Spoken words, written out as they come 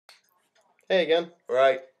Hey again.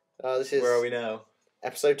 Right. This is Where are we now?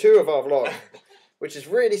 episode 2 of our vlog, which is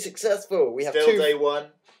really successful. We have Still day 1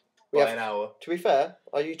 by an hour. To be fair,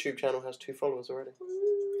 our YouTube channel has 2 followers already.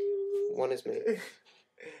 One is me.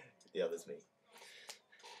 The other's me.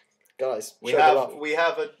 Guys, we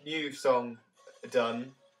have a new song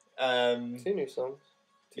done. 2 new songs.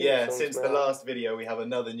 Since the last video, we have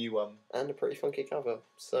another new one and a pretty funky cover.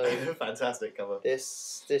 So fantastic cover.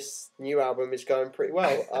 This new album is going pretty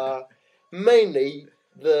well. Mainly,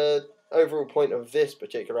 the overall point of this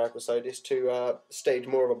particular episode is to stage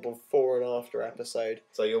more of a before and after episode.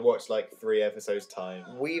 So you'll watch like 3 episodes time.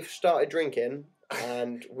 We've started drinking,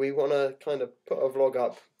 and we want to kind of put a vlog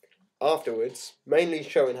up afterwards, mainly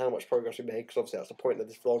showing how much progress we made, because obviously that's the point of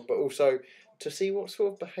this vlog, but also to see what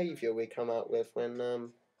sort of behaviour we come out with when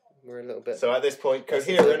we're a little bit... So at this point,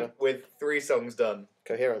 coherent with 3 songs done.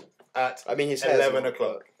 Coherent. At his 11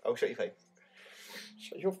 o'clock. Oh, shut your face.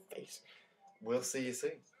 Shut your face. We'll see you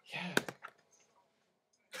soon. Yeah.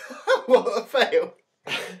 What a fail.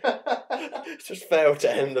 Just failed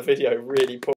to end the video really poorly.